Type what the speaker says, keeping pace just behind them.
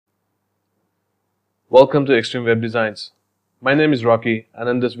Welcome to Extreme Web Designs. My name is Rocky, and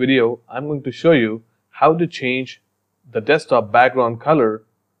in this video I'm going to show you how to change the desktop background color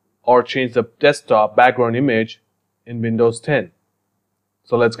or change the desktop background image in Windows 10.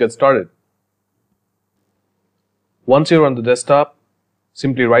 So let's get started. Once you're on the desktop,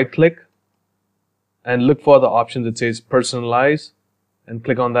 simply right click and look for the option that says Personalize and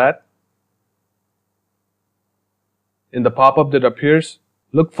click on that. In the pop-up that appears,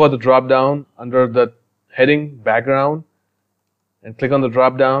 look for the drop down under the heading background and click on the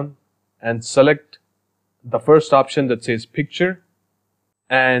drop down and select the first option that says picture,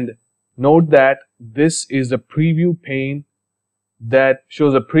 and note that this is the preview pane that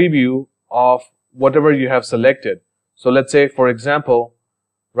shows a preview of whatever you have selected. So let's say, for example,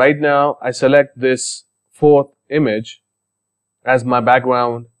 right now I select this fourth image as my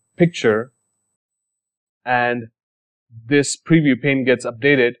background picture, and this preview pane gets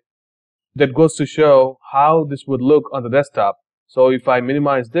updated. That goes to show how this would look on the desktop. So if I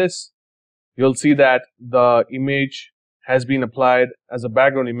minimize this, you'll see that the image has been applied as a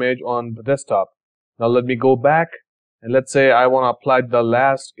background image on the desktop. Now let me go back, and let's say I want to apply the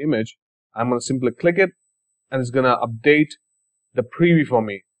last image. I'm going to simply click it, and it's going to update the preview for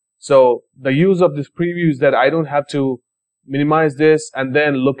me. So the use of this preview is that I don't have to minimize this and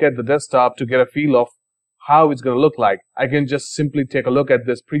then look at the desktop to get a feel of how it's going to look like. I can just simply take a look at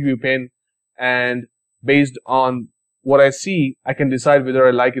this preview pane, and based on what I see, I can decide whether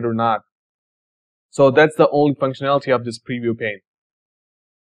I like it or not. So that's the only functionality of this preview pane.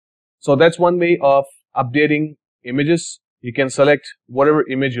 So that's one way of updating images. You can select whatever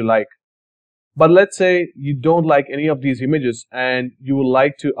image you like. But let's say you don't like any of these images and you would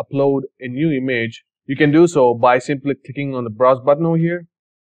like to upload a new image. You can do so by simply clicking on the browse button over here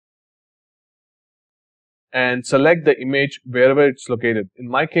and select the image wherever it's located. In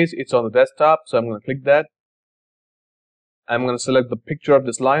my case, it's on the desktop, so I'm going to click that. I'm going to select the picture of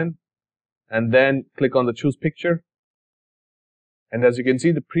this lion and then click on the choose picture. And as you can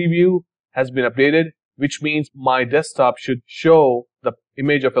see, the preview has been updated, which means my desktop should show the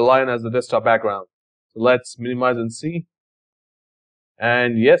image of a lion as the desktop background. So let's minimize and see.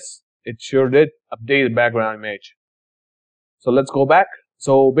 And yes, it sure did update the background image. So let's go back.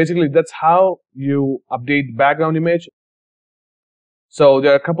 So basically, that's how you update the background image. So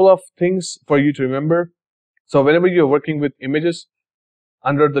there are a couple of things for you to remember. So whenever you're working with images,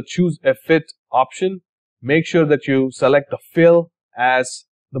 under the choose a fit option, make sure that you select the fill as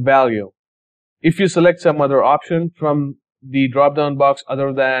the value. If you select some other option from the drop-down box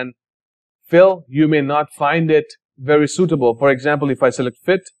other than fill, you may not find it very suitable. For example, if I select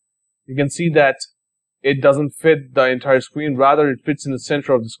fit, you can see that it doesn't fit the entire screen, rather it fits in the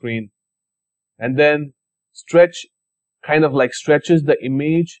center of the screen. And then stretch kind of like stretches the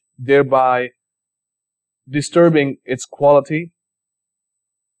image, thereby disturbing its quality.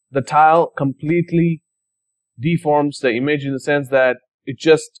 The tile completely deforms the image in the sense that it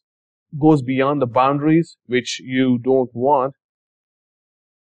just goes beyond the boundaries, which you don't want.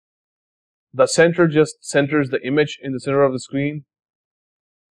 The center just centers the image in the center of the screen.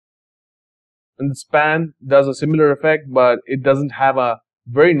 And the span does a similar effect, but it doesn't have a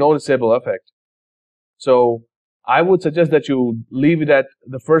very noticeable effect. So I would suggest that you leave it at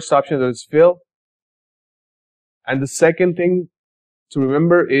the first option, that is fill. And the second thing to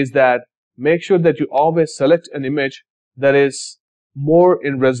remember is that make sure that you always select an image that is more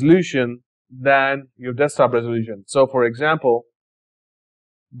in resolution than your desktop resolution. So for example,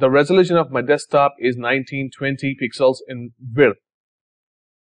 the resolution of my desktop is 1920 pixels in width.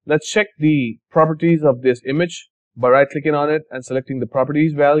 Let's check the properties of this image by right-clicking on it and selecting the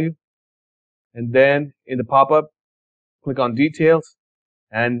properties value. And then in the pop-up, click on details.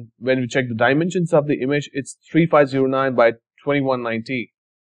 And when we check the dimensions of the image, it's 3509 by 2190.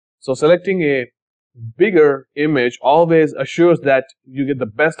 So selecting a bigger image always assures that you get the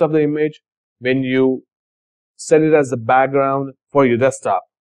best of the image when you set it as the background for your desktop.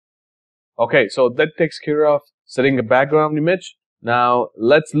 Okay, so that takes care of setting a background image. Now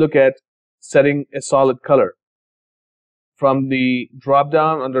let's look at setting a solid color. From the drop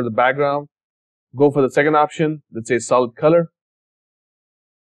down under the background, go for the second option that says solid color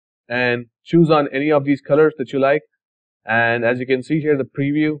and choose on any of these colors that you like. And as you can see here, the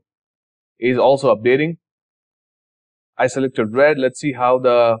preview is also updating. I selected red. Let's see how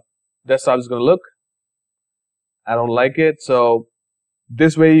the desktop is going to look. I don't like it. So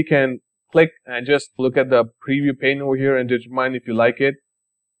this way you can click and just look at the preview pane over here and determine if you like it.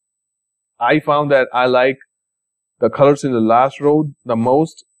 I found that I like the colors in the last row the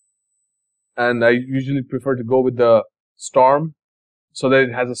most, and I usually prefer to go with the storm so that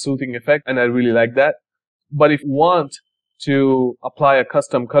it has a soothing effect, and I really like that. But if you want to apply a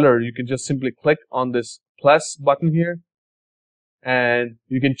custom color, you can just simply click on this plus button here, and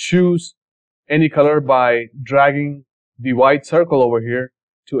you can choose any color by dragging the white circle over here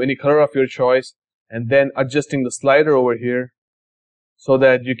to any color of your choice, and then adjusting the slider over here so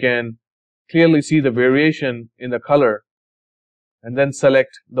that you can clearly see the variation in the color, and then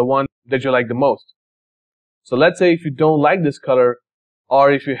select the one that you like the most. So let's say if you don't like this color,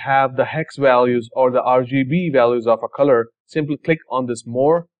 or if you have the hex values or the RGB values of a color, simply click on this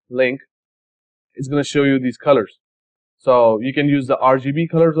more link. It's going to show you these colors. So you can use the RGB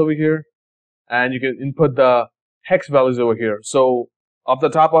colors over here, and you can input the hex values over here. So off the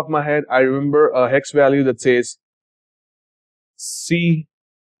top of my head, I remember a hex value that says C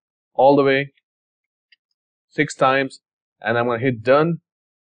all the way 6 times, and I'm going to hit done.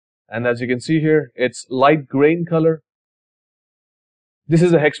 And as you can see here, it's light gray in color. This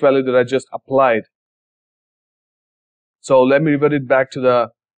is a hex value that I just applied. So let me revert it back to the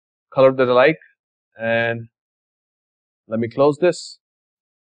color that I like, and let me close this.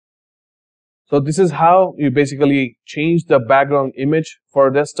 So this is how you basically change the background image for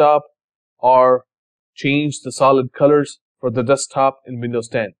a desktop, or change the solid colors for the desktop in Windows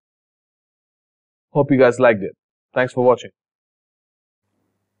 10. Hope you guys liked it. Thanks for watching.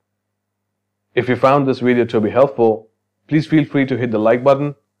 If you found this video to be helpful, please feel free to hit the like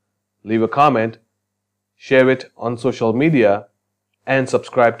button, leave a comment, share it on social media, and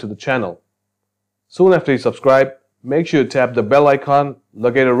subscribe to the channel. Soon after you subscribe, make sure you tap the bell icon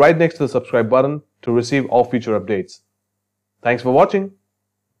located right next to the subscribe button to receive all future updates. Thanks for watching.